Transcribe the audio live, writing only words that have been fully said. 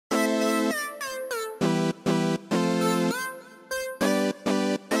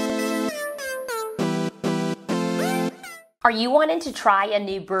Are you wanting to try a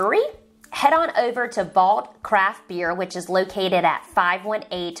new brewery? Head on over to Vault Craft Beer, which is located at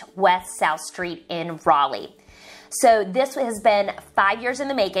 518 West South Street in Raleigh. So this has been 5 years in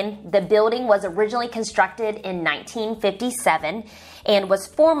the making. The building was originally constructed in 1957 and was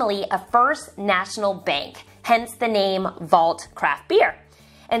formerly a First National Bank, hence the name Vault Craft Beer.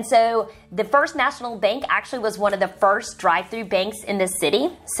 And so the First National Bank actually was one of the first drive-through banks in the city,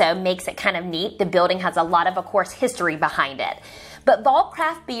 so makes it kind of neat. The building has a lot of course, history behind it. But Vault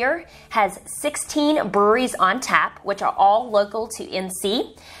Craft Beer has 16 breweries on tap, which are all local to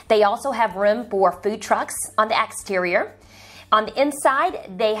NC. They also have room for food trucks on the exterior. On the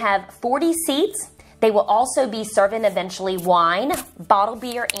inside, they have 40 seats. They will also be serving eventually wine, bottled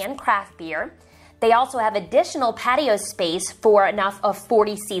beer, and craft beer. They also have additional patio space for enough of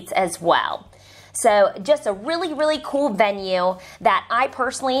 40 seats as well. So just a really, really cool venue that I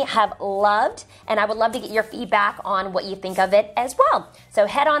personally have loved, and I would love to get your feedback on what you think of it as well. So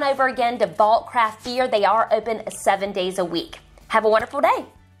head on over again to Vault Craft Beer. They are open 7 days a week. Have a wonderful day.